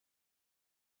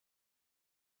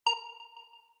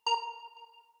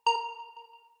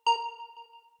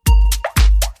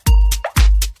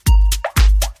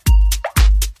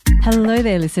Hello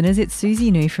there, listeners. It's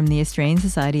Susie New from the Australian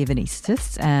Society of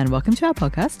Anaesthetists, and welcome to our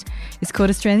podcast. It's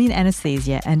called Australian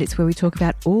Anaesthesia, and it's where we talk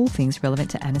about all things relevant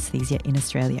to anaesthesia in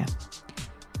Australia.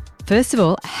 First of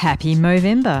all, happy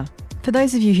Movember. For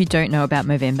those of you who don't know about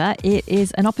Movember, it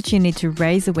is an opportunity to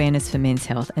raise awareness for men's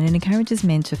health, and it encourages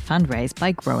men to fundraise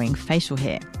by growing facial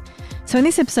hair. So in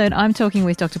this episode, I'm talking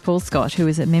with Dr. Paul Scott, who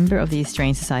is a member of the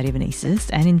Australian Society of Anaesthetists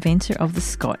and inventor of the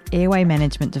Scott Airway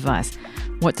Management Device.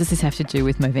 What does this have to do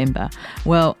with Movember?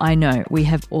 Well, I know, we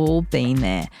have all been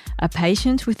there. A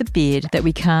patient with a beard that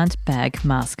we can't bag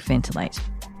mask ventilate.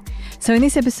 So in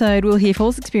this episode, we'll hear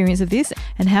Paul's experience of this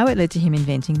and how it led to him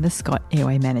inventing the Scott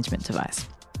Airway Management Device.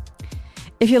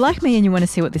 If you're like me and you want to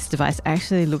see what this device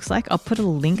actually looks like, I'll put a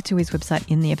link to his website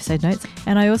in the episode notes,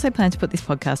 and I also plan to put this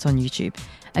podcast on YouTube.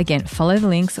 Again, follow the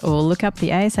links or look up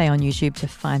the ASA on YouTube to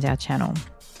find our channel.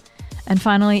 And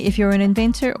finally, if you're an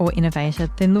inventor or innovator,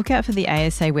 then look out for the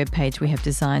ASA webpage we have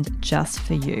designed just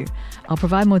for you. I'll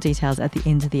provide more details at the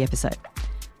end of the episode.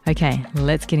 Okay,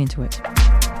 let's get into it.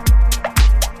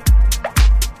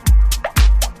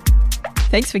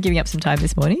 Thanks for giving up some time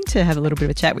this morning to have a little bit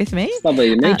of a chat with me. It's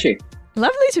lovely to meet you.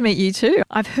 Lovely to meet you too.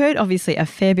 I've heard obviously a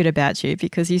fair bit about you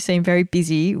because you seem very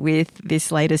busy with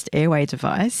this latest airway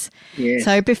device. Yes.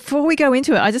 So before we go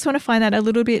into it, I just want to find out a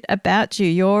little bit about you.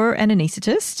 You're an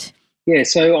anaesthetist. Yeah,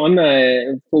 so I'm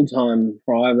a full-time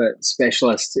private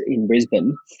specialist in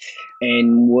Brisbane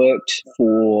and worked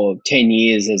for 10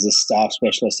 years as a staff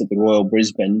specialist at the Royal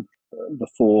Brisbane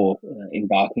before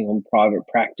embarking on private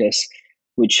practice,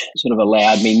 which sort of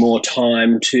allowed me more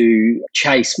time to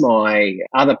chase my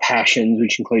other passions,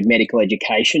 which include medical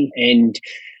education and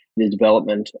the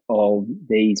development of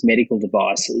these medical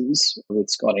devices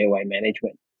with Scott Airway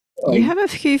Management. You have a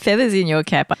few feathers in your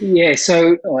cap. Yeah,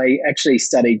 so I actually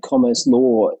studied commerce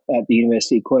law at the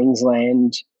University of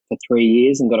Queensland for 3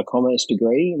 years and got a commerce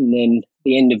degree. And then at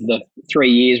the end of the 3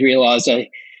 years, realised I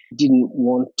didn't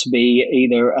want to be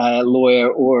either a lawyer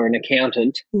or an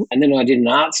accountant. And then I did an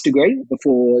arts degree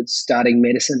before starting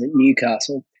medicine at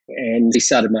Newcastle, and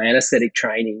started my anaesthetic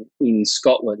training in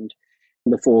Scotland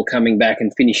before coming back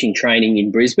and finishing training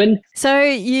in Brisbane. So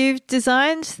you've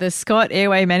designed the Scott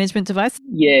Airway Management Device?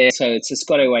 Yeah, so it's a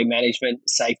Scott Airway Management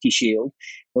Safety Shield.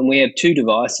 And we have two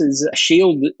devices, a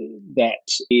shield that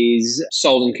is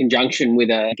sold in conjunction with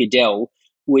a Guedel,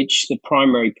 which the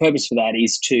primary purpose for that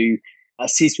is to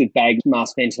assist with bag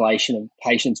mask ventilation of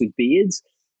patients with beards.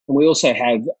 And we also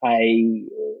have a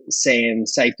SAM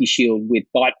safety shield with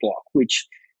bite block, which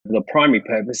the primary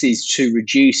purpose is to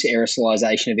reduce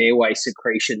aerosolization of airway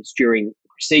secretions during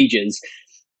procedures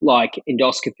like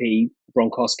endoscopy,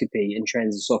 bronchoscopy, and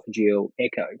transesophageal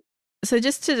echo. So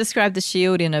just to describe the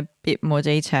shield in a bit more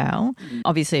detail,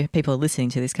 obviously if people listening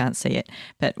to this can't see it,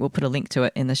 but we'll put a link to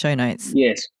it in the show notes.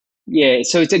 Yes. Yeah,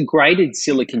 so it's a graded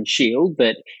silicon shield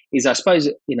that is, I suppose,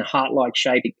 in a heart-like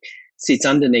shape. It sits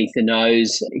underneath the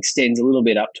nose, extends a little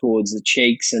bit up towards the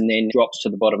cheeks, and then drops to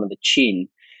the bottom of the chin,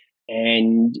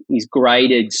 and is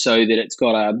graded so that it's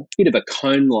got a bit of a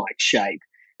cone-like shape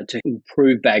to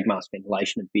improve bag mask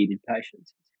ventilation of bearded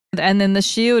patients. And then the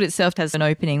shield itself has an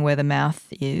opening where the mouth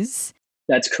is.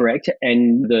 That's correct.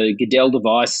 And the Guedel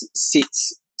device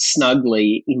sits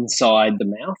snugly inside the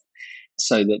mouth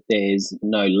so that there's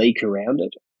no leak around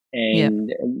it.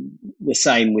 And the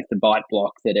same with the bite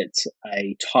block, that it's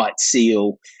a tight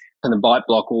seal. And the bite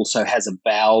block also has a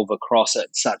valve across it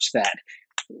such that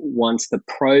once the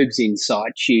probe's in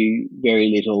situ,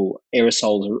 very little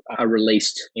aerosols are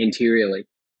released anteriorly.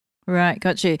 Right,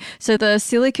 got you. So the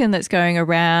silicone that's going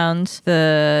around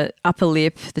the upper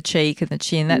lip, the cheek and the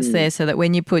chin, that's there so that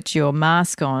when you put your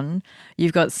mask on,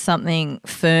 you've got something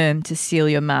firm to seal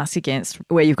your mask against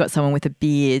where you've got someone with a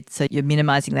beard, so you're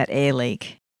minimising that air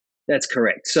leak. That's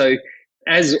correct. So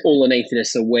as all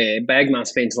anaesthetists are aware, bag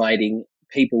mask ventilating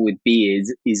people with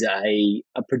beards is a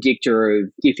predictor of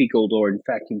difficult or in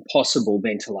fact impossible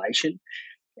ventilation.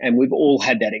 And we've all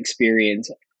had that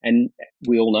experience. And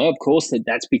we all know, of course, that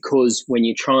that's because when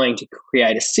you're trying to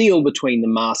create a seal between the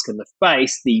mask and the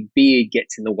face, the beard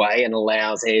gets in the way and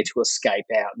allows air to escape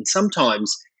out. And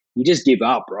sometimes you just give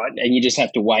up, right? And you just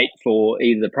have to wait for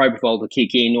either the propofol to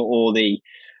kick in or the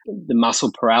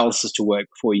muscle paralysis to work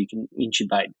before you can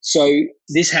intubate. So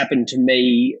this happened to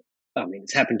me. I mean,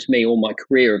 it's happened to me all my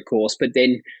career, of course, but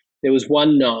then there was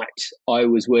one night I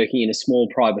was working in a small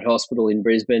private hospital in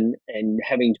Brisbane and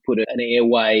having to put an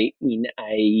airway in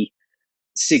a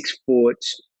 6 foot,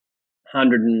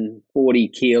 140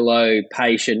 kilo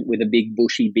patient with a big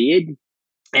bushy beard.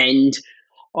 And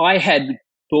I had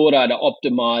thought I'd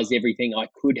optimised everything I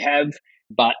could have,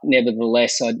 but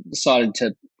nevertheless, I decided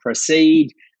to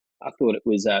proceed. I thought it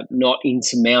was a not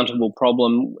insurmountable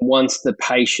problem. Once the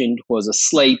patient was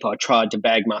asleep, I tried to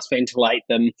bag mask ventilate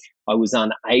them. I was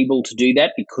unable to do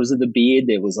that because of the beard.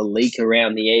 There was a leak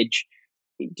around the edge.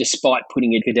 Despite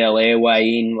putting a Guedel airway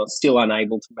in, I was still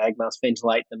unable to bag mask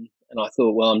ventilate them. And I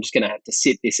thought, well, I'm just going to have to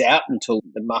sit this out until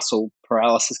the muscle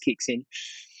paralysis kicks in.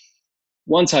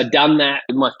 Once I'd done that,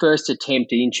 my first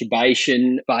attempt at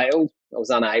intubation failed. I was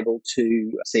unable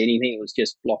to see anything. It was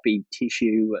just floppy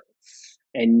tissue,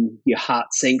 and your heart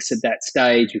sinks at that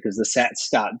stage because the sats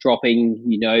start dropping.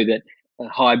 You know that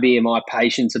high BMI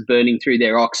patients are burning through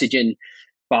their oxygen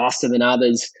faster than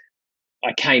others.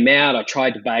 I came out, I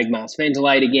tried to bag mask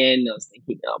ventilate again. I was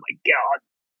thinking, oh my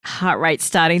God. Heart rate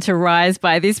starting to rise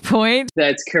by this point.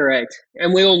 That's correct.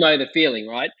 And we all know the feeling,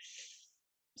 right?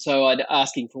 So I'd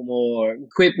asking for more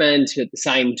equipment at the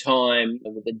same time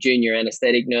with a junior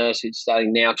anaesthetic nurse who's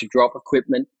starting now to drop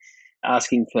equipment,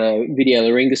 asking for video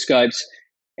laryngoscopes.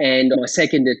 And my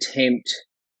second attempt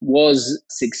was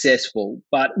successful,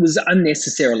 but was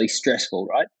unnecessarily stressful,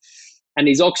 right? And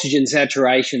his oxygen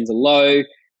saturations are low.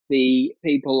 The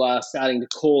people are starting to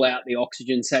call out the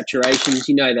oxygen saturations.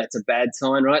 You know that's a bad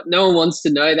sign, right? No one wants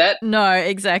to know that. No,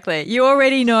 exactly. You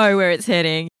already know where it's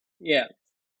heading. Yeah.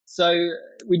 So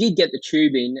we did get the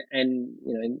tube in, and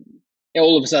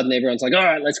all of a sudden everyone's like, all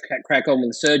right, let's crack on with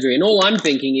the surgery. And all I'm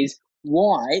thinking is,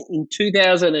 why in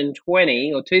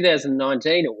 2020 or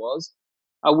 2019 it was,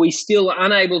 are we still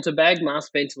unable to bag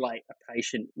mask ventilate a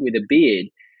patient with a beard?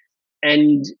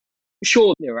 And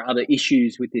sure, there are other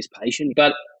issues with this patient,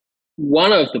 but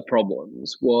one of the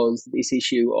problems was this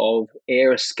issue of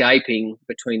air escaping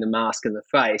between the mask and the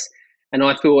face. And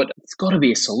I thought, it's got to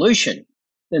be a solution.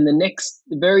 Then the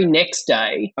very next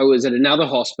day, I was at another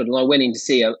hospital. I went in to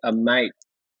see a mate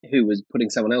who was putting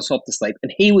someone else off to sleep,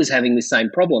 and he was having the same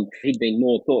problem. He'd been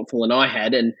more thoughtful than I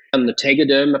had, and on the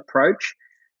Tegaderm approach,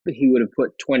 he would have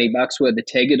put $20 worth of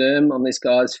Tegaderm on this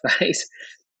guy's face.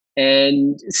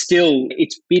 And still,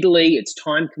 it's fiddly, it's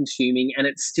time consuming, and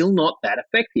it's still not that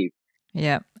effective.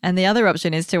 Yeah. And the other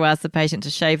option is to ask the patient to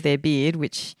shave their beard,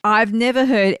 which I've never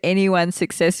heard anyone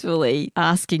successfully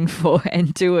asking for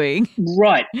and doing.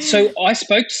 Right. So I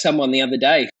spoke to someone the other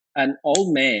day, an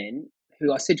old man,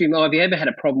 who I said to him, have you ever had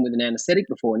a problem with an anaesthetic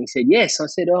before? And he said, yes. I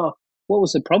said, what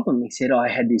was the problem? He said, I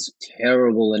had this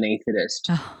terrible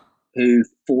anaesthetist who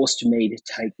forced me to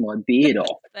take my beard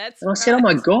off. And I said, oh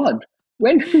my God,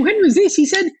 when was this? He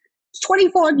said, it's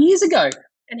 25 years ago.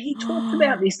 And he talked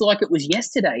about this like it was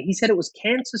yesterday. He said it was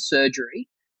cancer surgery,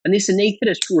 and this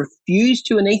anaesthetist refused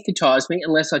to anaesthetise me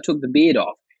unless I took the beard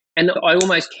off. And I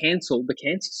almost cancelled the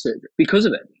cancer surgery because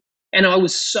of it. And I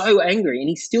was so angry, and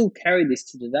he still carried this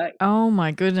to today. Oh,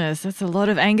 my goodness. That's a lot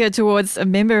of anger towards a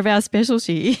member of our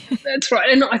specialty. That's right.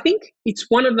 And I think it's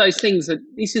one of those things that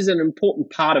this is an important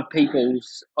part of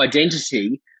people's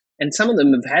identity, and some of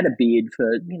them have had a beard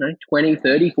for 20,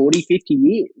 30, 40, 50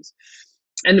 years.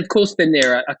 And, of course, then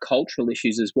there are cultural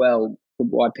issues as well,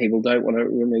 why people don't want to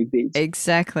remove beards.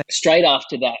 Exactly. Straight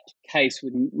after that case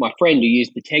with my friend who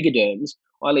used the Tegaderms,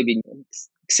 I live in an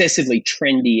excessively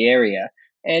trendy area,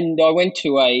 and I went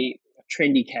to a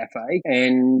trendy cafe,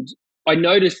 and I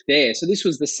noticed there, so this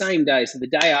was the same day, so the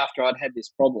day after I'd had this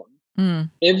problem,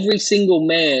 every single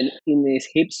man in this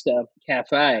hipster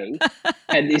cafe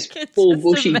had this full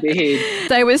bushy beard.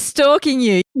 They were stalking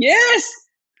you. Yes!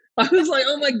 I was like,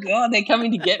 oh my God, they're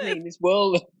coming to get me in this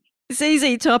world.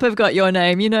 ZZ Top have got your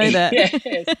name, you know that.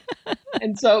 Yes.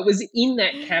 And so it was in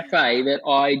that cafe that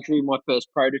I drew my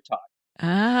first prototype.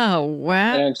 Oh,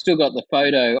 wow. And I've still got the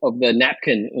photo of the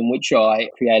napkin in which I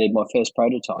created my first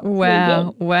prototype.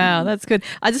 Wow, that's good.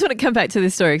 I just want to come back to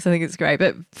this story because I think it's great.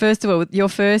 But first of all, your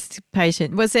first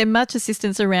patient, was there much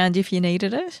assistance around if you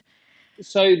needed it?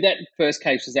 So that first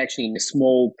case was actually in a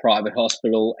small private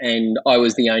hospital, and I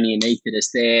was the only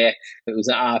anaesthetist there. It was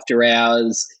after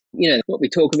hours, what we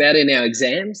talk about in our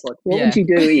exams, like what would you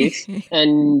do if?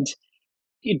 And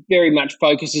it very much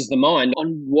focuses the mind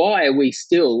on why are we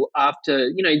still after,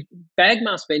 bag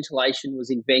mask ventilation was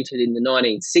invented in the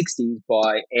 1960s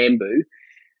by Ambu,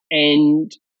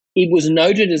 and it was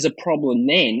noted as a problem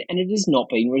then, and it has not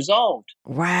been resolved.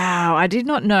 Wow. I did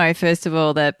not know, first of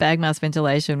all, that bag mask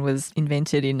ventilation was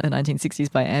invented in the 1960s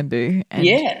by Ambu.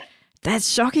 And that's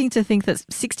shocking to think that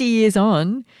 60 years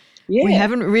on, we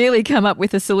haven't really come up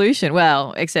with a solution.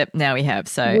 Well, except now we have.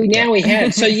 So now we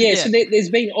have. So, so there's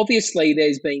been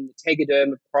the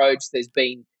Tegaderm approach. There's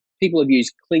been, people have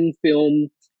used cling film.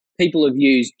 People have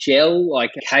used gel,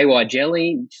 like KY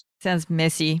jelly. Sounds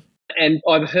messy. And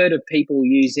I've heard of people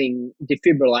using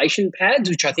defibrillation pads,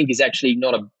 which I think is actually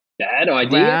not a bad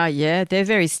idea. Wow, yeah. They're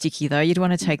very sticky, though. You'd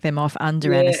want to take them off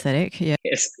under Yeah. anaesthetic. Yeah.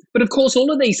 Yes. But of course,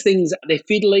 all of these things, they're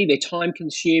fiddly, they're time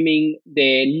consuming,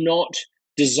 they're not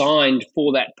designed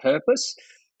for that purpose.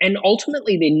 And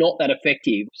ultimately, they're not that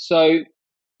effective. So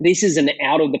this is an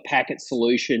out of the packet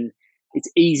solution. It's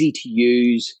easy to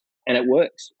use and it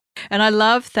works. And I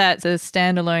love that the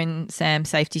standalone SAM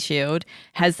Safety Shield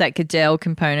has that Guedel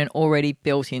component already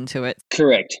built into it.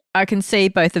 Correct. I can see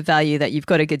both the value that you've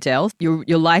got a Guedel.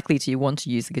 You're likely to want to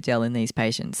use the Guedel in these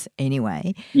patients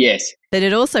anyway. Yes. But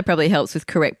it also probably helps with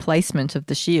correct placement of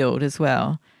the shield as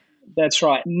well. That's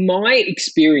right. My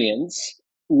experience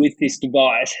with this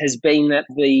device has been that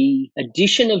the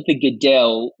addition of the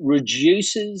Guedel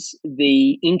reduces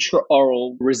the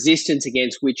intraoral resistance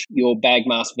against which your bag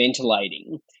mask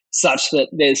ventilating, such that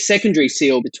the secondary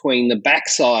seal between the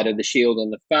backside of the shield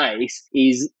and the face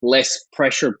is less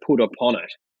pressure put upon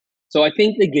it. So I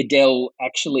think the Guedel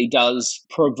actually does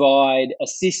provide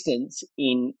assistance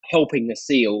in helping the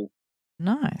seal.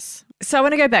 Nice. So I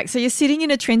want to go back. So you're sitting in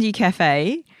a trendy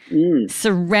cafe,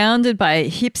 surrounded by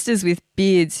hipsters with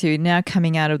beards who are now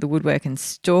coming out of the woodwork and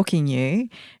stalking you.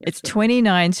 It's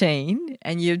 2019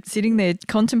 and you're sitting there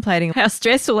contemplating how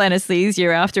stressful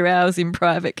anaesthesia after hours in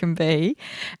private can be,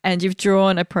 and you've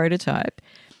drawn a prototype.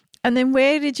 And then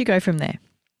where did you go from there?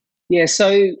 Yeah,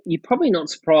 so you're probably not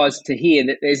surprised to hear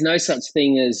that there's no such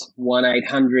thing as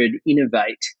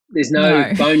 1-800-INNOVATE. There's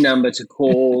no phone number to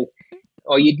call.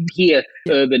 Or you'd hear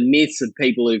urban myths of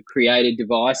people who've created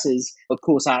devices. Of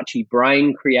course, Archie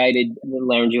Brain created the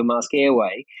laryngeal mask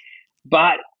airway.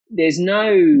 But there's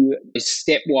no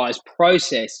stepwise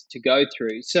process to go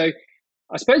through. So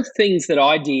I suppose things that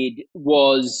I did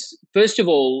was, first of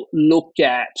all, looked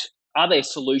at, are there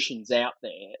solutions out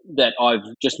there that I'm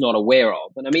just not aware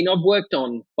of? And I mean, I've worked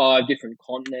on 5 different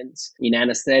continents in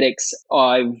anaesthetics.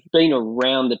 I've been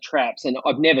around the traps and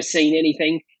I've never seen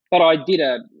anything, but I did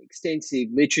an extensive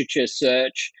literature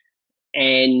search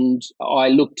and I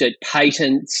looked at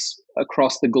patents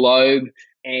across the globe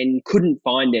and couldn't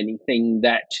find anything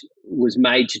that was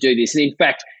made to do this. And in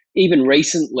fact, even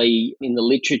recently in the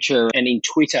literature and in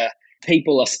Twitter,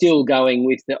 people are still going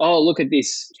with look at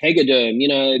this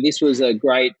Tegaderm, this was a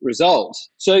great result.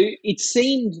 So it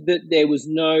seemed that there was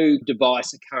no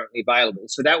device currently available.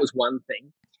 So that was one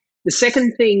thing. The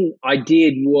second thing I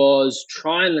did was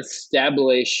try and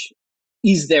establish,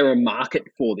 is there a market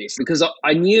for this? Because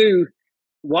I knew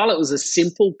while it was a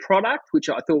simple product, which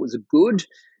I thought was good,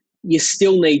 you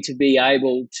still need to be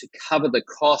able to cover the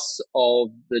costs of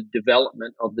the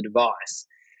development of the device.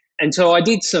 And so I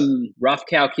did some rough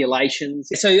calculations.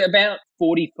 So about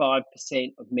 45%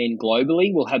 of men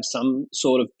globally will have some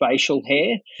sort of facial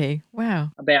hair. Okay.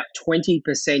 Wow. About 20%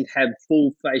 have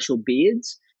full facial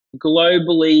beards.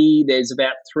 Globally, there's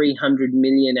about 300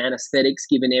 million anaesthetics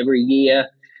given every year.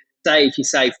 Say if you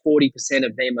say 40%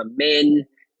 of them are men,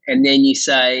 and then you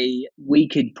say we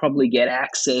could probably get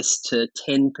access to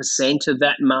 10% of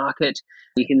that market,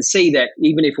 you can see that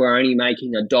even if we're only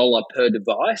making $1 per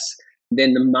device,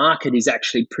 then the market is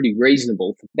actually pretty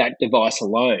reasonable for that device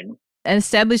alone. And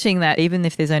establishing that even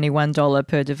if there's only $1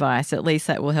 per device, at least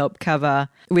that will help cover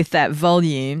with that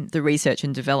volume the research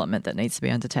and development that needs to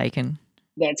be undertaken.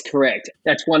 That's correct.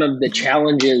 That's one of the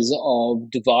challenges of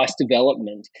device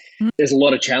development. There's a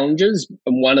lot of challenges,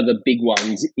 and one of the big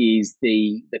ones is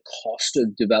the cost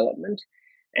of development.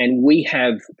 And we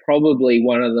have probably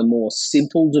one of the more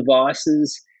simple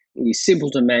devices. It's simple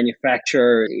to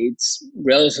manufacture. It's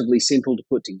relatively simple to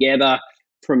put together.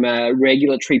 From a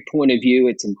regulatory point of view,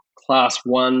 it's a class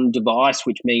 1 device,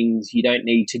 which means you don't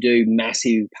need to do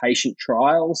massive patient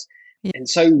trials. Yeah. And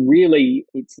so really,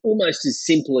 it's almost as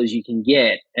simple as you can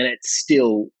get, and it's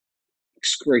still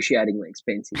excruciatingly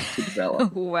expensive to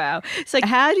develop. Wow. So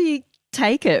how do you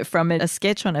take it from a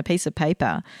sketch on a piece of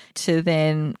paper to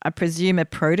then, I presume, a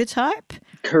prototype?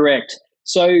 Correct.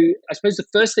 So I suppose the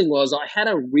first thing was I had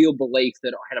a real belief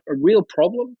that I had a real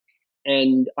problem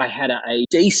and I had a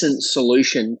decent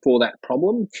solution for that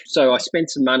problem. So I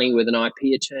spent some money with an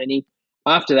IP attorney.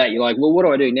 After that, you're like, well, what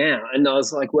do I do now? And I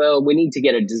was like, well, we need to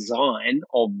get a design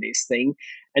of this thing.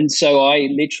 And so I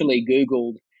literally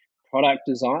Googled product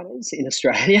designers in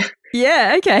Australia.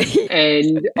 Yeah, okay.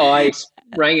 And I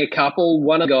rang a couple.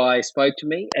 One guy spoke to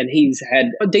me and he's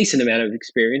had a decent amount of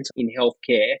experience in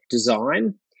healthcare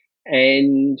design.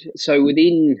 And so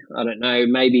within, I don't know,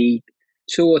 maybe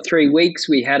 2 or 3 weeks,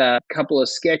 we had a couple of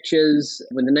sketches.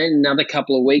 Within another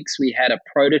couple of weeks, we had a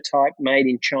prototype made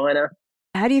in China.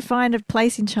 How do you find a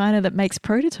place in China that makes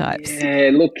prototypes?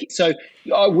 Yeah, look, so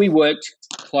we worked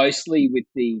closely with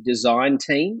the design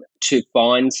team to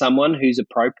find someone who's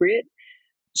appropriate.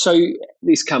 So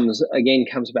this comes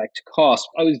back to cost.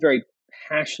 I was very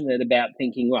passionate about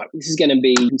thinking, right, this is going to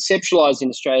be conceptualized in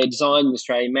Australia, designed in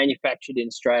Australia, manufactured in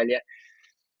Australia.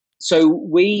 So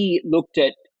we looked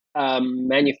at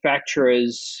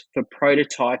manufacturers for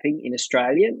prototyping in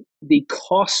Australia. The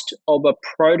cost of a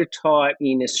prototype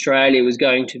in Australia was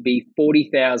going to be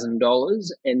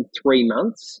 $40,000 and 3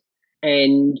 months.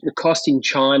 And the cost in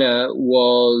China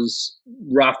was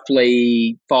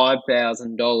roughly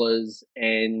 $5,000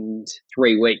 and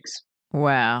 3 weeks.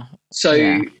 Wow. So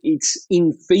Yeah. it's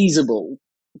infeasible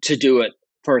to do it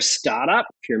for a startup.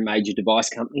 If you're a major device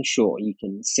company, sure, you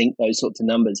can sink those sorts of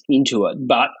numbers into it.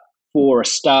 But for a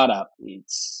startup,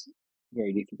 it's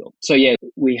very difficult. So, yeah,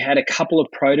 we had a couple of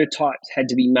prototypes had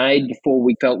to be made before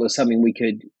we felt there was something we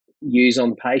could use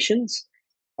on patients.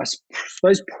 I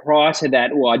suppose prior to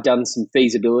that, I'd done some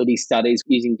feasibility studies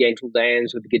using dental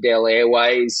dams with Goodell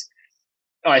Airways.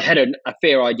 I had a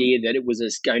fair idea that it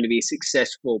was going to be a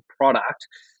successful product,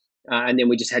 and then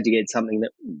we just had to get something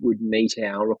that would meet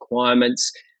our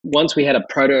requirements. Once we had a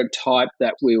prototype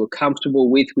that we were comfortable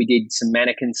with, we did some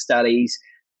mannequin studies,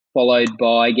 followed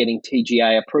by getting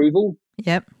TGA approval.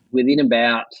 Yep. Within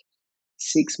about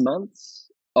 6 months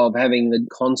of having the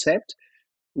concept,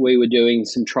 we were doing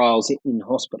some trials in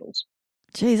hospitals.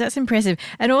 Geez, that's impressive.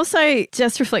 And also,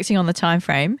 just reflecting on the time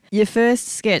frame, your first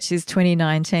sketch is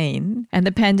 2019 and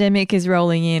the pandemic is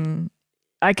rolling in.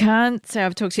 I can't say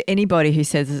I've talked to anybody who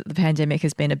says that the pandemic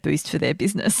has been a boost for their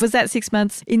business. Was that 6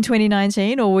 months in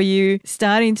 2019, or were you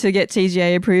starting to get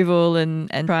TGA approval and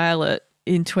trial it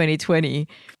in 2020?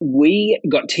 We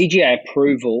got TGA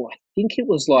approval, I think it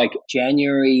was like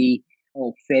January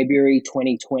or February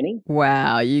 2020.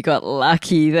 Wow, you got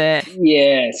lucky there.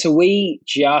 Yeah, so we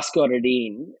just got it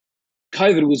in.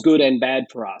 COVID was good and bad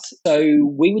for us. So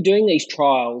we were doing these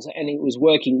trials and it was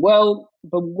working well.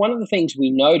 But one of the things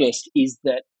we noticed is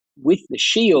that with the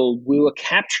shield, we were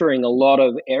capturing a lot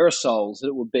of aerosols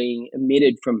that were being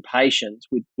emitted from patients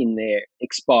within their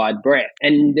expired breath.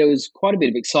 And there was quite a bit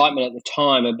of excitement at the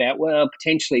time about, well,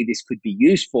 potentially this could be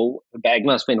useful for bag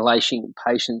mask ventilation in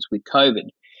patients with COVID.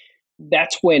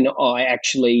 That's when I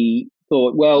actually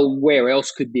thought, well, where else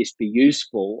could this be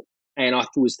useful? And I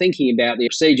was thinking about the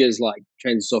procedures like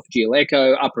transesophageal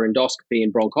echo, upper endoscopy,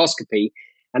 and bronchoscopy.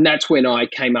 And that's when I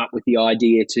came up with the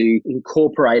idea to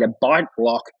incorporate a bite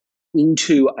block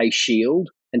into a shield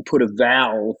and put a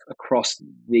valve across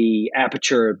the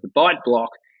aperture of the bite block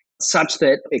such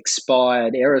that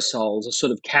expired aerosols are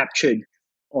sort of captured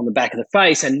on the back of the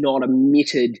face and not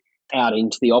emitted out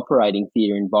into the operating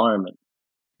theatre environment.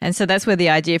 And so that's where the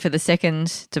idea for the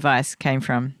second device came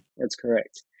from. That's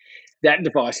correct. That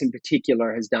device in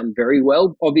particular has done very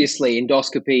well. Obviously,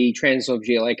 endoscopy,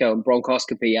 transesophageal echo, and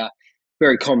bronchoscopy are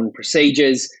very common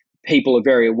procedures. People are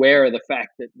very aware of the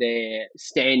fact that they're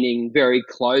standing very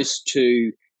close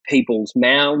to people's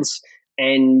mouths.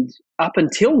 And up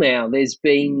until now, there's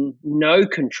been no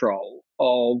control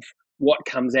of what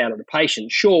comes out of the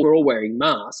patient. Sure, we're all wearing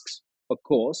masks, of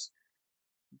course,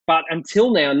 but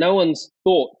until now, no one's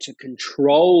thought to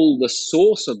control the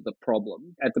source of the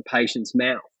problem at the patient's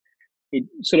mouth. It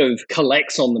sort of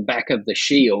collects on the back of the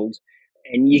shield,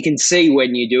 and you can see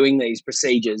when you're doing these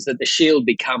procedures that the shield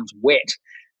becomes wet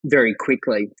very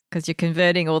quickly. Because you're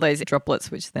converting all those droplets,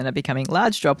 which then are becoming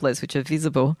large droplets, which are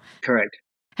visible. Correct.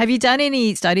 Have you done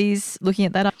any studies looking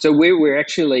at that? So we're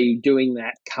actually doing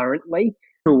that currently.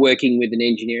 We're working with an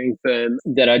engineering firm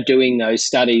that are doing those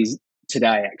studies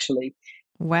today, actually.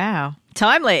 Wow.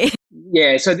 Timely.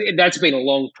 Yeah, so that's been a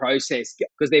long process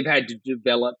because they've had to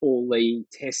develop all the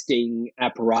testing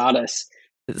apparatus.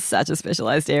 It's such a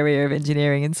specialised area of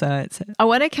engineering and science. I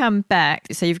want to come back.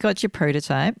 So you've got your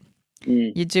prototype,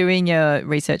 you're doing your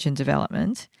research and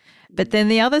development, but then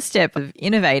the other step of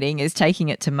innovating is taking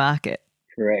it to market.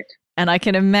 Correct. And I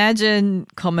can imagine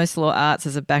commerce law arts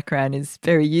as a background is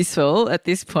very useful at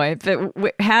this point,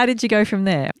 but how did you go from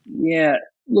there? Yeah.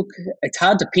 Look, it's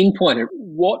hard to pinpoint it.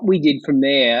 What we did from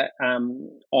there,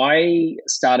 I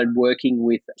started working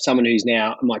with someone who's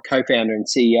now my co-founder and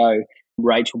CEO,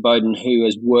 Rachel Bowden, who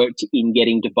has worked in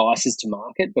getting devices to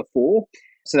market before.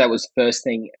 So that was the first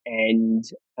thing. And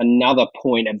another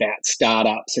point about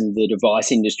startups and the device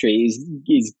industry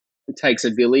is it takes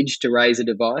a village to raise a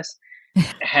device.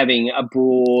 Having a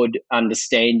broad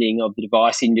understanding of the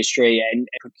device industry and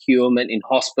procurement in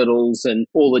hospitals and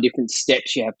all the different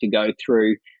steps you have to go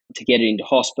through to get it into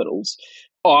hospitals.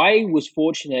 I was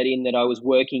fortunate in that I was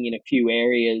working in a few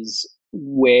areas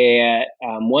where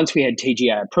once we had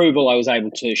TGA approval, I was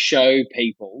able to show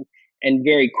people. And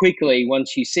very quickly,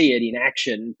 once you see it in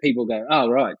action, people go, oh,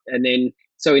 right. And then,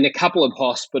 so in a couple of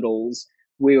hospitals,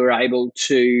 we were able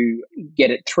to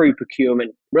get it through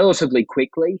procurement relatively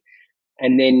quickly.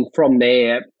 And then from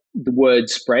there, the word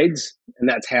spreads, and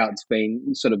that's how it's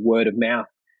been sort of word of mouth.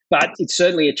 But it's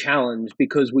certainly a challenge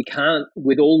because we can't,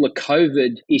 with all the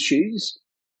COVID issues,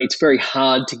 it's very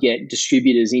hard to get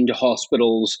distributors into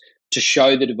hospitals to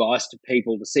show the device to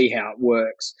people to see how it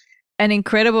works. And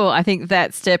incredible, I think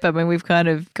that step, I mean, we've kind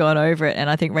of gone over it, and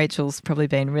I think Rachel's probably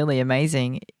been really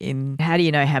amazing in how do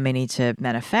you know how many to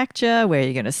manufacture, where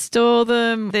you're going to store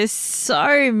them. There's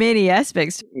so many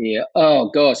aspects. Yeah.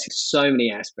 Oh, gosh, so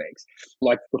many aspects.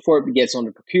 Like before it gets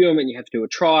onto procurement, you have to do a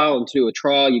trial, and to do a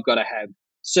trial, you've got to have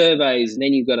surveys, and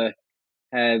then you've got to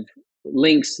have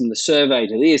links in the survey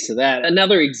to this or that.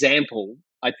 Another example,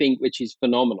 I think, which is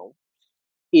phenomenal,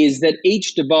 is that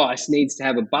each device needs to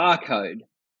have a barcode.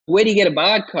 Where do you get a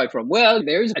barcode from? Well,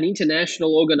 there is an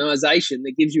international organization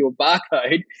that gives you a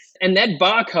barcode, and that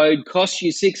barcode costs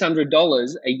you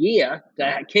 $600 a year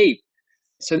to keep.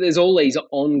 So there's all these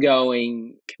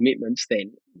ongoing commitments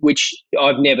then, which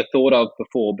I've never thought of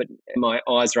before, but my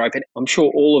eyes are open. I'm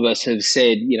sure all of us have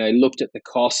said, looked at the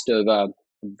cost of a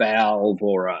valve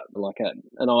or an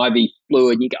IV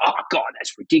fluid, and you go, oh, God,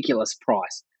 that's ridiculous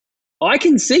price. I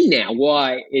can see now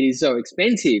why it is so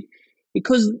expensive,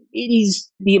 because it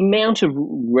is the amount of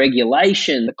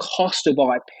regulation, the cost of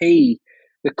IP,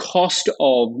 the cost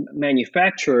of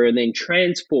manufacturer and then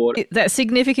transport. That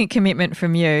significant commitment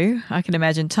from you, I can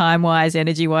imagine, time-wise,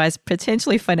 energy-wise,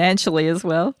 potentially financially as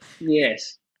well.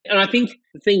 Yes. And I think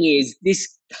the thing is,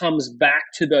 this comes back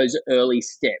to those early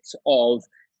steps of,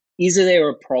 is there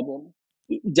a problem?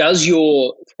 Does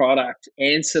your product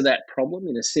answer that problem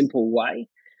in a simple way?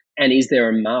 And is there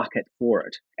a market for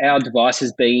it? Our device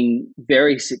has been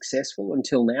very successful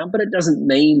until now, but it doesn't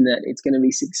mean that it's going to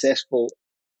be successful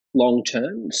long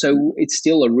term. So it's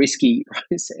still a risky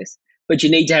process, but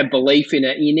you need to have belief in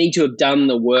it. You need to have done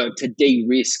the work to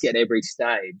de-risk at every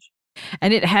stage.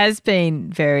 And it has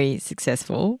been very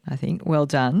successful, I think. Well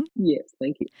done. Yes,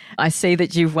 thank you. I see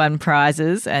that you've won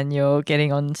prizes and you're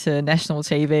getting onto national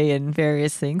TV and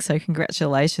various things. So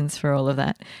congratulations for all of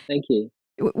that. Thank you.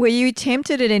 Were you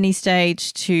tempted at any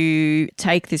stage to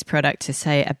take this product to,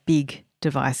 say, a big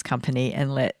device company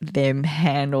and let them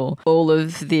handle all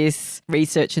of this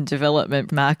research and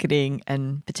development, marketing,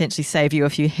 and potentially save you a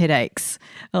few headaches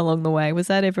along the way? Was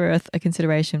that ever a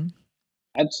consideration?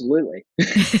 Absolutely.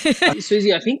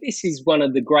 Susie, I think this is one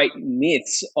of the great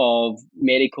myths of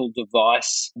medical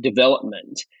device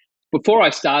development. Before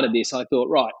I started this, I thought,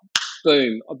 right,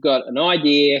 boom, I've got an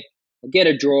idea, I'll get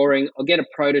a drawing, I'll get a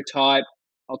prototype,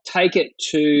 I'll take it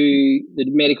to the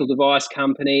medical device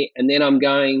company, and then I'm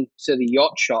going to the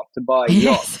yacht shop to buy a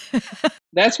yacht.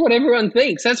 That's what everyone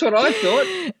thinks. That's what I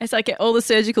thought. It's like all the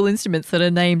surgical instruments that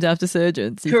are named after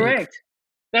surgeons. Correct.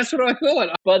 That's what I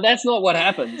thought. But that's not what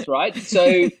happens, right?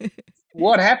 So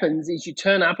what happens is you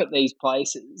turn up at these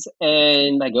places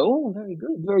and they go, oh,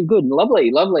 very good,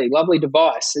 lovely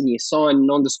device. And you sign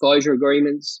non-disclosure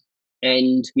agreements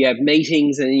and you have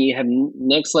meetings and you have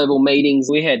next level meetings.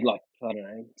 We had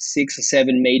 6 or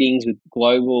 7 meetings with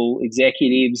global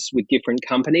executives with different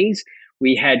companies.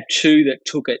 We had 2 that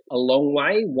took it a long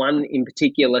way. One in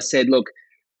particular said, look,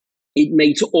 it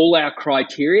meets all our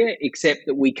criteria, except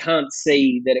that we can't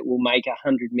see that it will make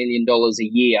 $100 million a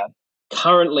year.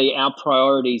 Currently, our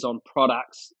priority is on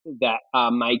products that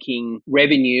are making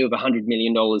revenue of $100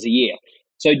 million a year.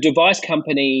 So device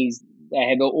companies, they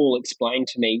have all explained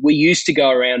to me, we used to go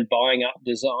around buying up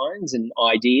designs and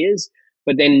ideas,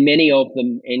 but then many of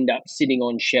them end up sitting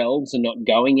on shelves and not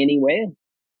going anywhere.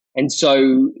 And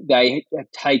so they have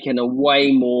taken a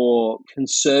way more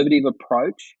conservative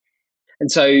approach.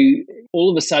 And so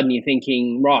all of a sudden you're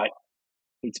thinking, right,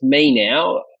 it's me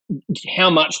now.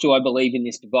 How much do I believe in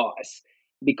this device?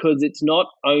 Because it's not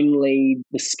only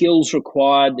the skills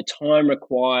required, the time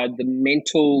required, the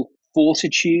mental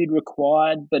fortitude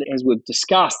required, but as we've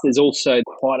discussed, there's also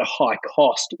quite a high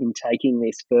cost in taking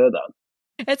this further.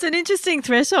 It's an interesting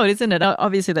threshold, isn't it?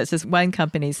 Obviously, that's just one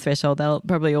company's threshold. They'll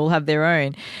probably all have their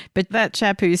own. But that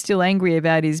chap who's still angry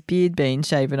about his beard being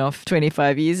shaven off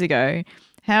 25 years ago,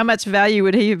 how much value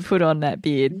would he have put on that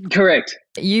beard? Correct.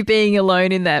 You being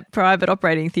alone in that private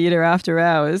operating theatre after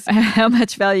hours, how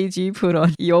much value do you put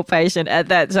on your patient at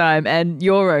that time and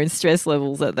your own stress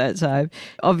levels at that time?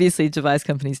 Obviously, device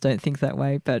companies don't think that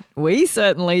way, but we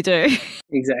certainly do.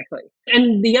 Exactly.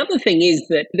 And the other thing is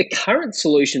that the current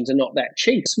solutions are not that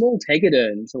cheap. Small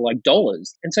tegaderms are like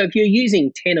dollars. And so if you're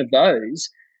using 10 of those,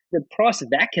 the price of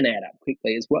that can add up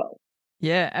quickly as well.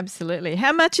 Yeah, absolutely.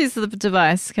 How much is the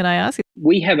device, can I ask?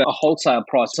 We have a wholesale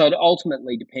price, so it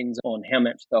ultimately depends on how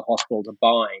much the hospitals are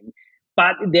buying.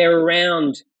 But they're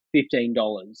around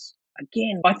 $15.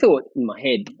 Again, I thought in my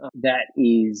head that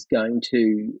is going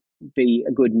to be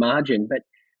a good margin. But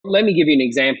let me give you an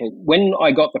example. When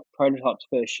I got the prototypes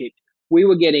first shipped, we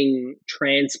were getting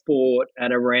transport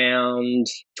at around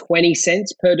 20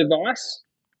 cents per device.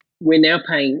 We're now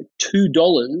paying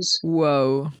 $2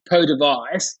 Whoa. per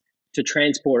device to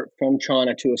transport it from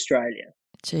China to Australia.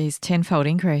 Geez, tenfold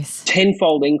increase.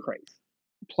 Tenfold increase.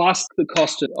 Plus the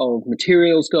cost of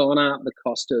materials going up, the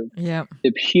cost of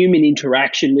the human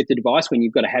interaction with the device. When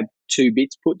you've got to have two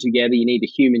bits put together, you need a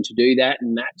human to do that,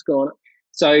 and that's gone up.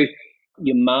 So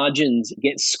your margins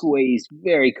get squeezed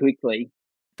very quickly.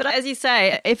 But as you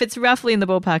say, if it's roughly in the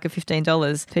ballpark of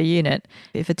 $15 per unit,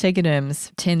 if a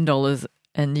Tegaderm's $10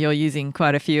 and you're using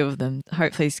quite a few of them,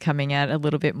 hopefully it's coming out a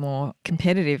little bit more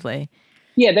competitively.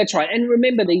 Yeah, that's right. And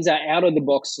remember, these are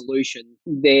out-of-the-box solutions.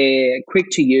 They're quick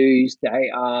to use. They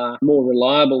are more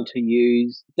reliable to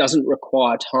use. Doesn't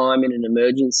require time in an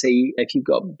emergency. If you've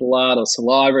got blood or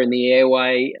saliva in the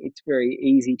airway, it's very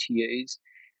easy to use.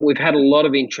 We've had a lot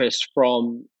of interest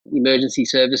from emergency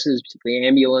services, particularly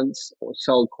ambulance. We've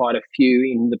sold quite a few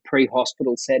in the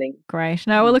pre-hospital setting. Great.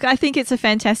 No, well, look, I think it's a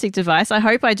fantastic device. I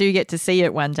hope I do get to see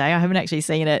it one day. I haven't actually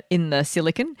seen it in the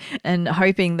silicon, and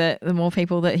hoping that the more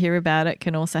people that hear about it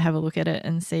can also have a look at it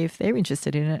and see if they're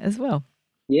interested in it as well.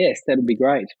 Yes, that'd be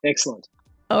great. Excellent.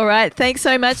 All right. Thanks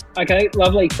so much. Okay,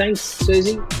 lovely. Thanks,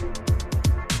 Susie.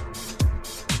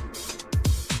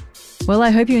 Well,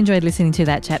 I hope you enjoyed listening to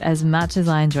that chat as much as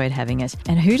I enjoyed having it.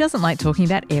 And who doesn't like talking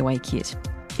about Airway Kit?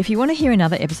 If you want to hear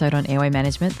another episode on airway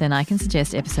management, then I can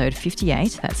suggest episode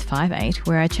 58, that's 58,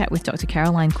 where I chat with Dr.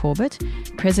 Caroline Corbett,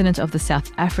 president of the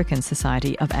South African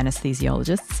Society of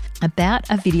Anaesthesiologists, about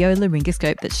a video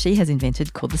laryngoscope that she has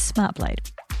invented called the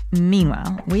SmartBlade.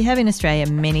 Meanwhile, we have in Australia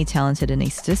many talented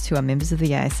anaesthetists who are members of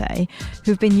the ASA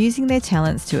who've been using their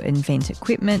talents to invent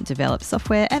equipment, develop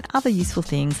software and other useful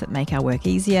things that make our work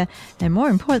easier and, more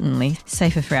importantly,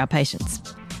 safer for our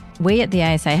patients. We at the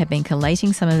ASA have been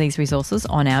collating some of these resources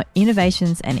on our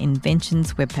Innovations and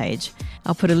Inventions webpage.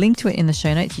 I'll put a link to it in the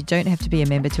show notes. You don't have to be a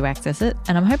member to access it.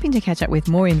 And I'm hoping to catch up with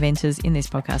more inventors in this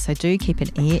podcast, so do keep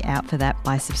an ear out for that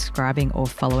by subscribing or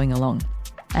following along.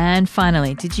 And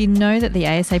finally, did you know that the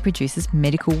ASA produces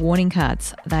medical warning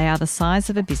cards? They are the size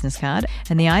of a business card,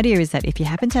 and the idea is that if you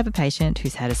happen to have a patient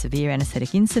who's had a severe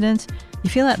anaesthetic incident, you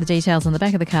fill out the details on the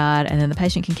back of the card and then the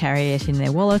patient can carry it in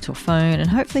their wallet or phone and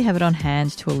hopefully have it on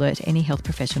hand to alert any health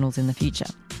professionals in the future.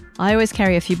 I always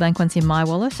carry a few blank ones in my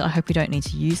wallet. I hope we don't need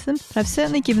to use them, but I've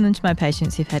certainly given them to my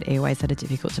patients who've had airways that are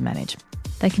difficult to manage.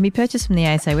 They can be purchased from the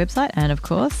ASA website, and of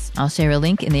course, I'll share a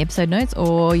link in the episode notes,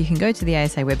 or you can go to the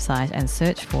ASA website and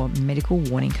search for medical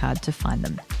warning card to find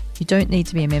them. You don't need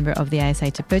to be a member of the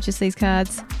ASA to purchase these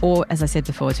cards, or, as I said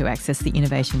before, to access the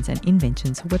Innovations and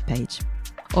Inventions webpage.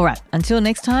 All right, until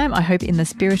next time, I hope in the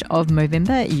spirit of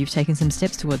Movember, you've taken some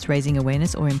steps towards raising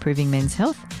awareness or improving men's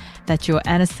health, that your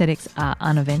anaesthetics are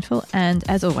uneventful, and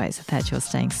as always, that you're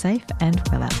staying safe and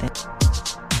well out there.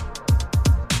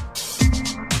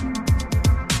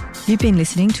 You've been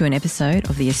listening to an episode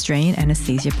of the Australian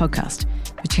Anaesthesia Podcast,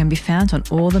 which can be found on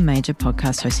all the major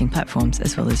podcast hosting platforms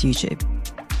as well as YouTube.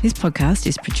 This podcast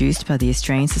is produced by the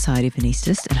Australian Society of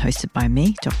Anaesthetists and hosted by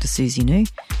me, Dr. Susie New,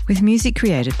 with music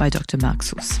created by Dr. Mark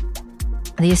Suss.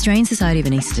 The Australian Society of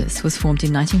Anaesthetists was formed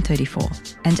in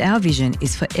 1934, and our vision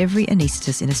is for every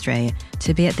anaesthetist in Australia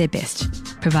to be at their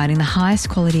best, providing the highest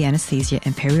quality anaesthesia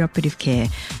and perioperative care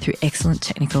through excellent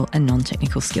technical and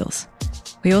non-technical skills.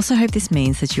 We also hope this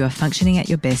means that you are functioning at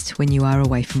your best when you are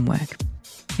away from work.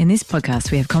 In this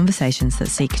podcast, we have conversations that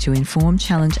seek to inform,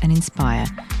 challenge and inspire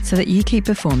so that you keep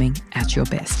performing at your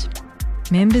best.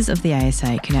 Members of the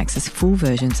ASA can access full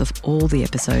versions of all the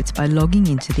episodes by logging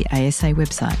into the ASA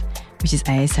website, which is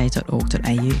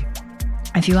asa.org.au.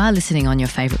 If you are listening on your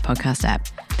favourite podcast app,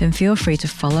 then feel free to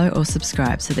follow or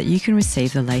subscribe so that you can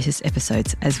receive the latest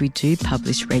episodes as we do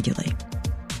publish regularly.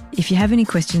 If you have any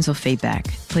questions or feedback,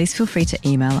 please feel free to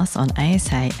email us on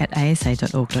asa@asa.org.au.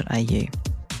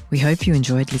 We hope you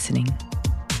enjoyed listening.